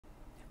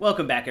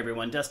Welcome back,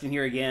 everyone. Dustin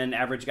here again,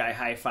 Average Guy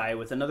Hi-Fi,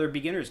 with another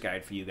beginner's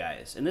guide for you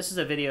guys. And this is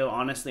a video,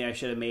 honestly, I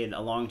should have made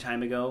a long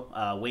time ago,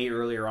 way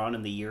earlier on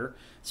in the year.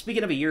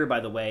 Speaking of a year, by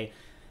the way,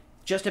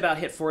 just about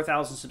hit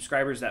 4,000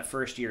 subscribers that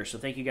first year, so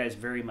thank you guys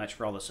very much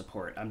for all the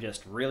support. I'm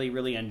just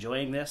really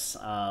enjoying this.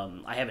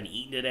 I haven't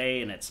eaten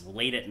today, and it's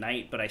late at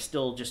night, but I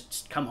still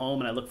just come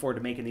home and I look forward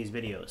to making these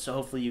videos. So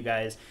hopefully you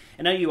guys,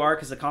 and I know you are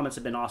because the comments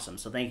have been awesome,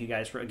 so thank you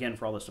guys again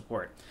for all the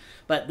support.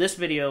 But this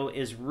video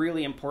is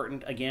really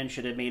important. Again,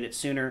 should have made it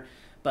sooner,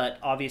 but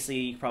obviously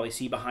you can probably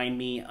see behind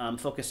me, I'm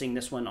focusing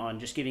this one on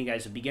just giving you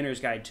guys a beginner's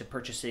guide to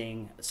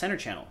purchasing center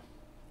channel.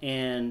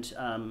 And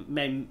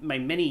my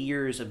many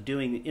years of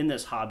doing in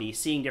this hobby,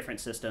 seeing different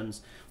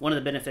systems, one of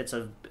the benefits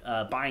of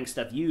buying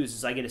stuff used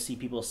is I get to see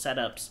people's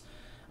setups,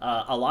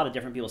 a lot of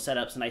different people's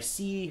setups, and I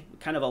see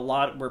kind of a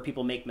lot where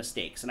people make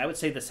mistakes. And I would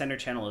say the center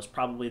channel is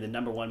probably the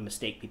 #1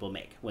 mistake people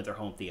make with their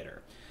home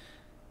theater.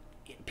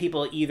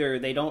 People either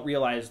they don't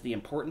realize the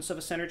importance of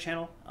a center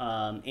channel,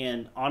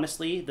 and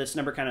honestly, this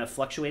number kind of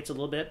fluctuates a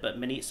little bit, but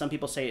some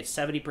people say it's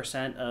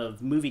 70%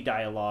 of movie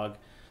dialogue.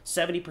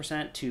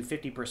 70% to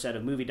 50%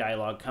 of movie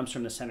dialogue comes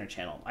from the center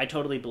channel. I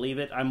totally believe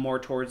it. I'm more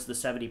towards the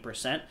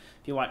 70%.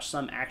 If you watch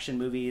some action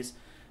movies,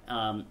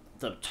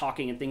 the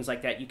talking and things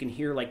like that, you can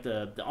hear like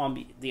the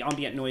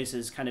ambient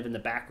noises kind of in the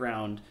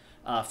background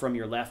from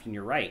your left and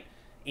your right.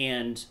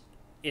 And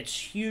it's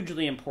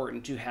hugely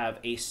important to have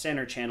a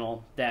center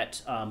channel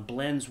that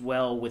blends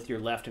well with your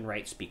left and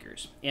right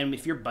speakers. And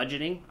if you're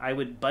budgeting, I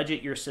would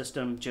budget your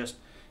system. Just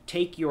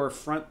take your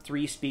front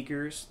 3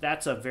 speakers.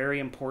 That's a very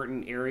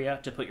important area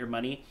to put your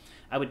money.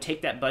 I would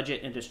take that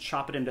budget and just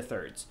chop it into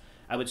thirds.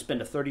 I would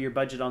spend a third of your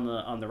budget on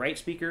the right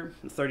speaker,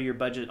 a third of your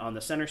budget on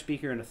the center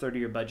speaker, and a third of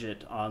your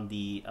budget on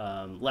the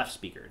left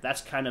speaker.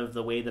 That's kind of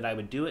the way that I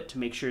would do it to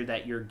make sure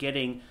that you're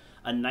getting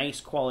a nice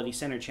quality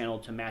center channel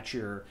to match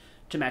your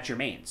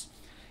mains.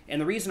 And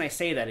the reason I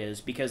say that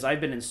is because I've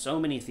been in so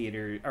many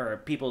theaters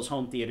or people's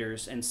home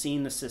theaters and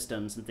seen the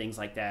systems and things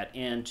like that.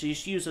 And to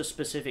just use a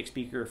specific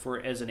speaker for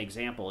as an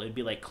example, it'd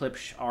be like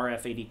Klipsch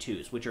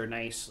RF82s, which are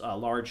nice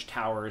large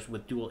towers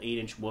with dual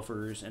 8-inch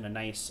woofers and a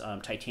nice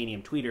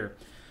titanium tweeter.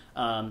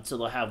 So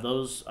they'll have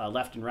those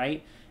left and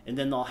right, and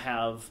then they'll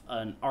have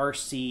an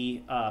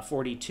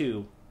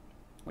RC42,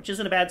 which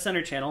isn't a bad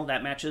center channel.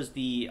 That matches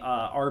the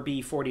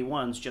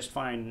RB41s just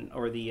fine,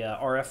 or the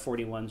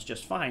RF41s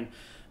just fine,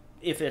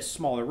 if it's a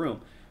smaller room.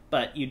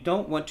 But you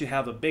don't want to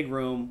have a big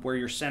room where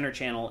your center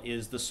channel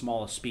is the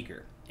smallest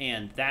speaker.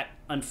 And that,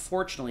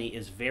 unfortunately,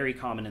 is very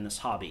common in this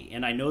hobby.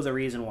 And I know the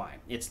reason why.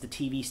 It's the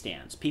TV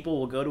stands. People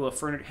will go to a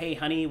furniture, hey,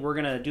 honey, we're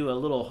going to do a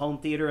little home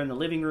theater in the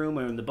living room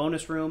or in the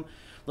bonus room.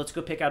 Let's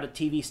go pick out a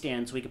TV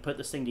stand so we can put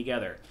this thing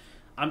together.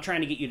 I'm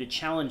trying to get you to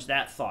challenge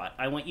that thought.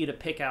 I want you to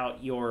pick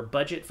out your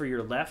budget for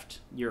your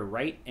left, your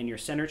right, and your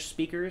center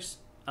speakers,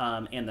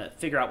 and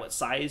figure out what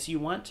size you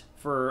want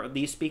for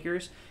these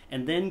speakers,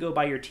 and then go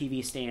buy your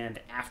TV stand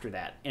after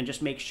that, and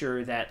just make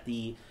sure that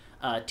the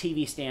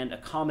TV stand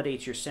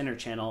accommodates your center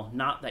channel,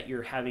 not that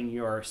you're having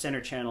your center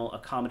channel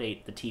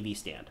accommodate the TV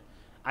stand.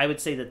 I would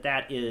say that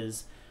that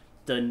is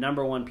the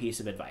 #1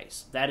 piece of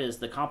advice. That is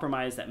the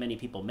compromise that many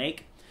people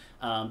make.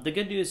 The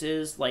good news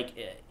is, like,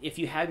 if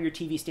you have your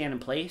TV stand in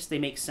place, they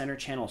make center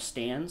channel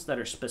stands that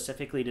are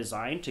specifically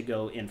designed to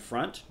go in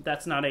front.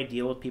 That's not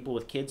ideal with people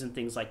with kids and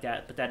things like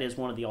that, but that is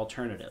one of the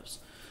alternatives.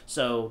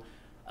 So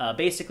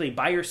basically,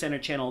 buy your center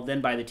channel,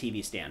 then buy the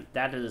TV stand.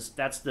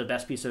 That's the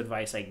best piece of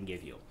advice I can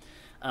give you.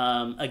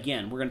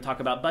 Again, we're going to talk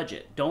about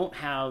budget. Don't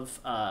have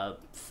a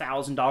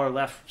 $1,000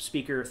 left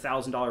speaker,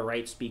 $1,000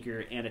 right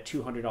speaker, and a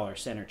 $200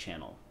 center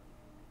channel.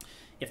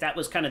 If that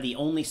was kind of the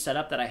only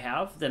setup that I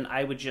have, then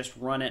I would just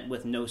run it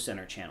with no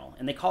center channel.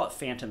 And they call it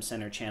phantom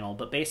center channel,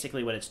 but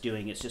basically what it's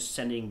doing is just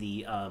sending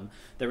the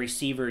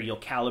receiver. You'll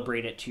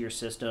calibrate it to your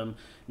system,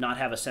 not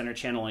have a center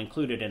channel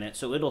included in it,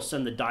 so it'll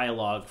send the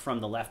dialogue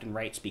from the left and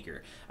right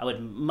speaker. I would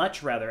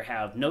much rather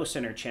have no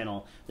center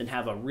channel than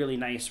have a really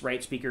nice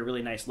right speaker,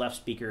 really nice left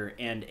speaker,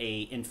 and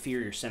a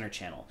inferior center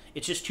channel.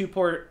 It's just too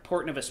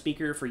important of a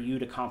speaker for you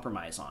to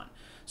compromise on.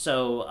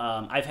 So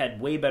I've had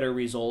way better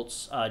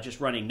results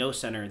just running no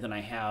center than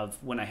I have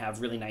when I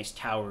have really nice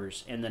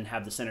towers and then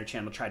have the center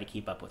channel try to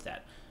keep up with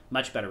that.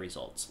 Much better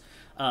results.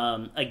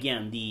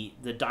 Again, the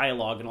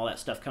dialogue and all that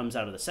stuff comes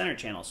out of the center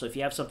channel. So if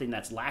you have something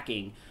that's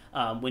lacking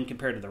when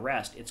compared to the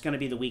rest, it's going to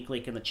be the weak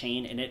link in the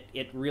chain, and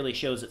it really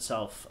shows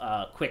itself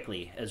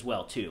quickly as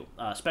well too,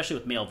 especially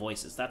with male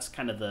voices. That's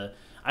kind of the...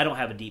 I don't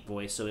have a deep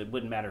voice, so it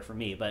wouldn't matter for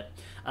me, but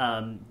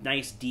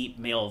nice, deep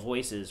male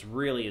voices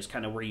really is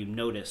kind of where you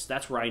notice.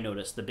 That's where I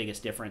notice the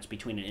biggest difference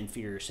between an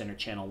inferior center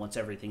channel once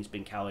everything's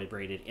been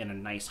calibrated and a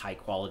nice,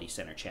 high-quality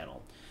center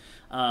channel.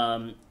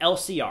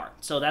 LCR.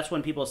 So that's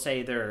when people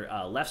say they're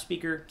left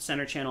speaker,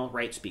 center channel,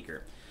 right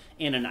speaker.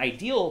 In an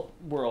ideal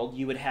world,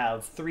 you would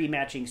have 3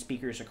 matching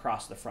speakers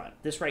across the front.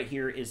 This right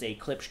here is a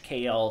Klipsch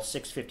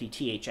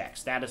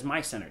KL650THX. That is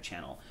my center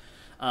channel.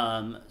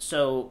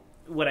 So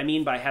what I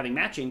mean by having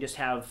matching, just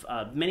have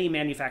many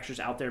manufacturers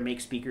out there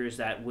make speakers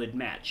that would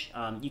match.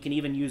 You can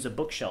even use a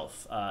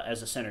bookshelf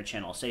as a center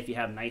channel. Say if you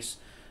have nice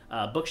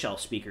bookshelf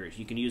speakers.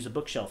 You can use a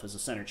bookshelf as a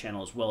center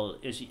channel as well,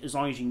 as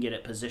long as you can get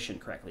it positioned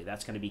correctly.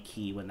 That's going to be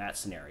key in that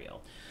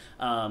scenario.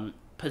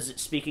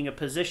 Speaking of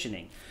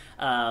positioning,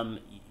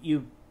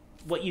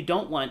 what you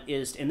don't want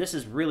is, and this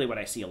is really what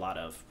I see a lot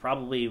of,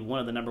 probably one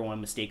of the #1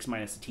 mistakes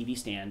minus the TV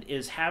stand,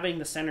 is having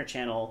the center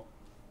channel,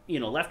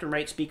 left and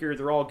right speaker,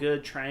 they're all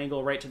good,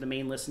 triangle right to the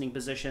main listening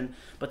position,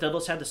 but they'll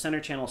just have the center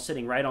channel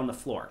sitting right on the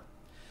floor.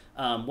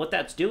 What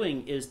that's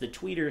doing is the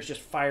tweeter is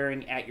just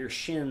firing at your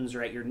shins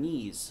or at your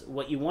knees.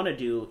 What you want to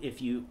do,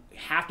 if you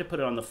have to put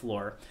it on the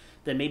floor,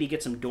 then maybe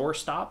get some door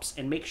stops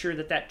and make sure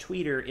that that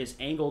tweeter is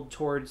angled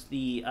towards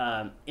the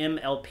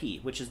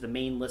MLP, which is the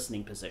main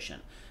listening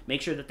position.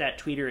 Make sure that that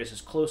tweeter is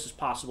as close as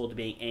possible to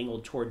being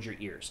angled towards your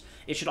ears.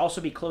 It should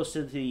also be close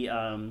to the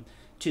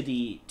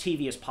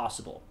TV as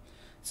possible.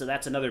 So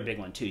that's another big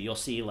one too. You'll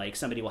see like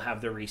somebody will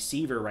have their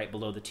receiver right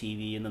below the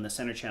TV and then the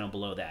center channel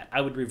below that. I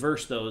would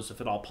reverse those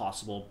if at all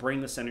possible. Bring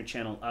the center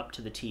channel up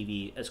to the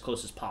TV as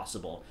close as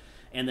possible.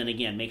 And then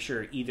again, make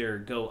sure either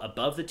go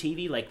above the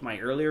TV, like my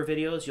earlier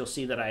videos, you'll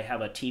see that I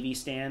have a TV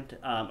stand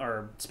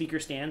or speaker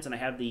stands, and I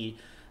have the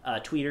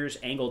tweeters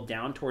angled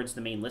down towards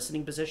the main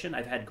listening position.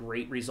 I've had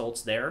great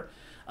results there.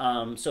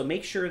 So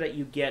make sure that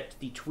you get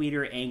the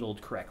tweeter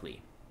angled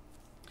correctly.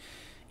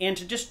 And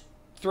to just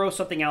throw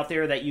something out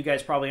there that you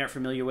guys probably aren't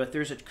familiar with,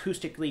 there's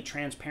acoustically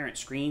transparent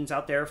screens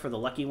out there for the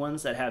lucky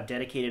ones that have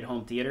dedicated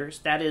home theaters.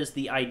 That is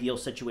the ideal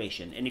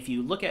situation. And if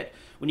you look at,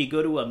 when you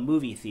go to a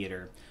movie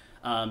theater,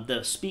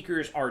 the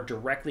speakers are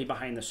directly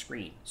behind the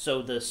screen,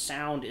 so the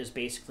sound is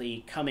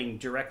basically coming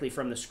directly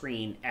from the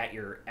screen at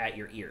your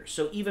ears.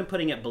 So even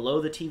putting it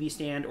below the TV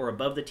stand or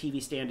above the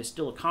TV stand is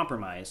still a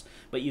compromise,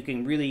 but you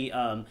can really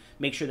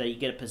make sure that you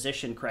get it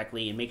positioned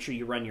correctly and make sure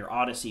you run your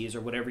Odysseys or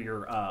whatever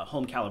your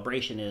home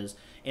calibration is,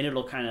 and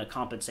it'll kind of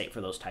compensate for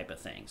those type of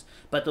things.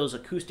 But those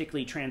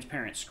acoustically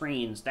transparent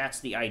screens, that's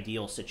the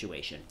ideal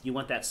situation. You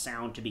want that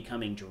sound to be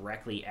coming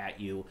directly at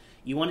you.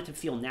 You want it to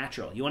feel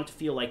natural. You want it to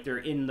feel like they're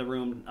in the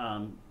room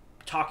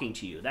talking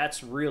to you.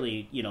 That's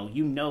really, you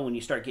know when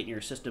you start getting your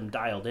system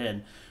dialed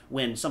in,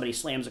 when somebody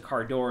slams a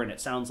car door and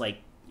it sounds like,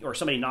 or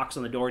somebody knocks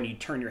on the door and you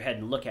turn your head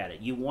and look at it.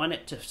 You want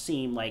it to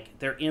seem like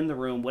they're in the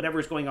room.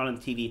 Whatever's going on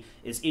the TV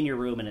is in your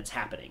room and it's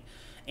happening.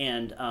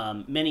 And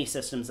many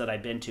systems that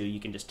I've been to, you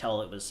can just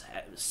tell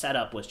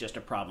setup was just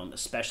a problem,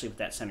 especially with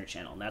that center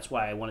channel. And that's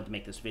why I wanted to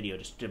make this video,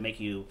 just to make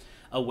you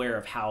aware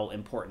of how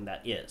important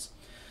that is.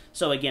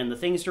 So again, the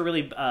things to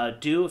really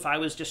do, if I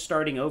was just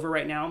starting over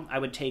right now, I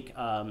would take,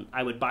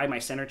 I would buy my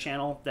center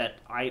channel that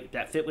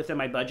fit within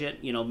my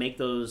budget. Make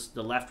those,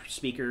 the left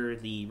speaker,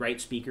 the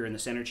right speaker, and the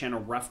center channel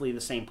roughly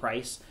the same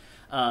price.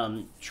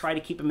 Try to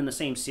keep them in the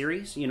same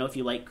series. If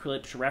you like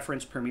Klipsch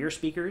Reference Premier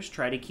speakers,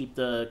 try to keep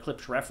the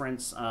Klipsch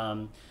Reference,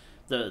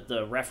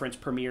 the Reference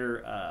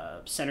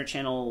Premier center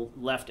channel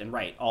left and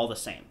right all the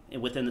same,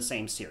 within the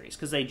same series,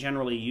 because they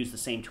generally use the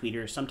same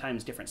tweeters,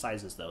 sometimes different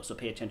sizes though, so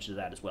pay attention to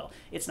that as well.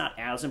 It's not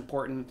as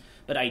important,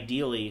 but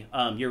ideally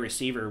your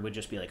receiver would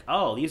just be like,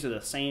 oh, these are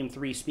the same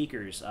 3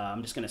 speakers,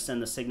 I'm just going to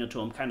send the signal to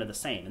them kind of the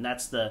same, and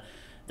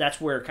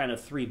that's where kind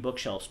of 3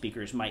 bookshelf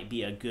speakers might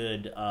be a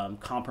good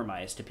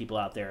compromise to people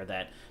out there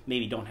that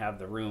maybe don't have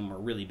the room or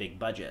really big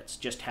budgets.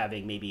 Just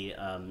having maybe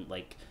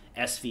like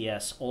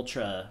SVS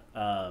Ultra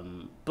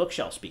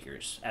bookshelf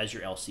speakers as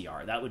your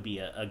LCR. That would be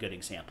a good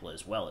example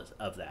as well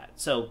of that.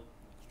 So,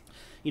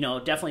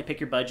 definitely pick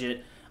your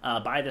budget.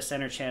 Buy the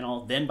center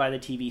channel, then buy the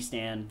TV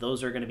stand.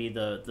 Those are going to be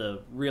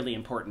the really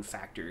important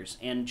factors.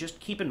 And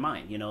just keep in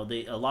mind,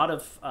 a lot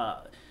of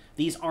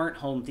these aren't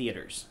home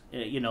theaters,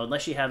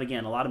 unless you have,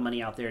 again, a lot of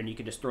money out there and you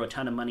can just throw a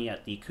ton of money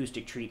at the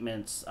acoustic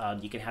treatments.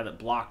 You can have it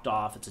blocked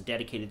off. It's a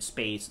dedicated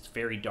space. It's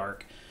very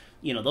dark.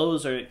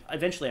 Those are,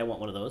 eventually I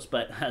want one of those,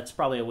 but it's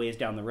probably a ways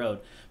down the road.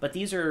 But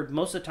these are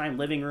most of the time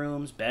living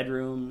rooms,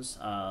 bedrooms,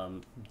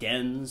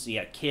 dens, you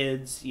got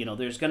kids,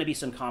 there's going to be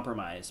some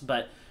compromise.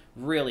 But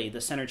really,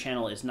 the center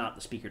channel is not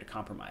the speaker to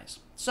compromise.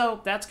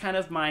 So that's kind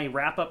of my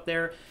wrap up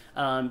there.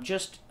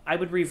 I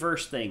would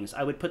reverse things.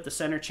 I would put the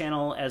center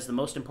channel as the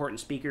most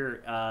important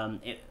speaker,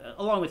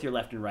 along with your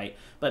left and right,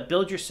 but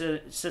build your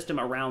system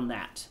around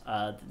that.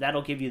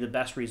 That'll give you the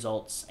best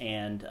results,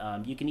 and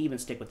you can even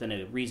stick within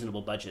a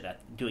reasonable budget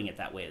at doing it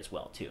that way as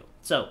well, too.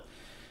 So,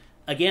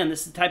 again,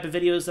 this is the type of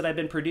videos that I've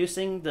been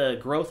producing. The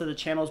growth of the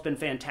channel has been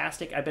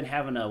fantastic. I've been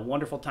having a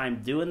wonderful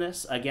time doing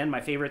this. Again,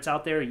 my favorites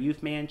out there,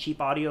 Youth Man,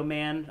 Cheap Audio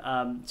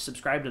Man,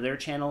 subscribe to their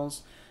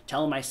channels.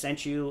 Tell them I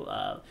sent you.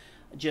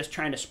 Just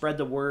trying to spread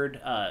the word.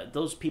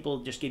 Those people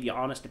just give you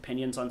honest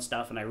opinions on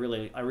stuff, and I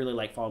really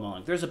like following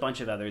along. There's a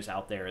bunch of others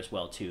out there as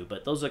well, too,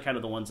 but those are kind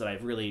of the ones that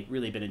I've really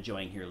been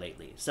enjoying here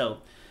lately. So,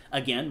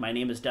 again, my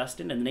name is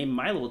Dustin, and the name of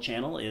my little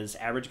channel is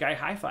Average Guy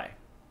Hi-Fi.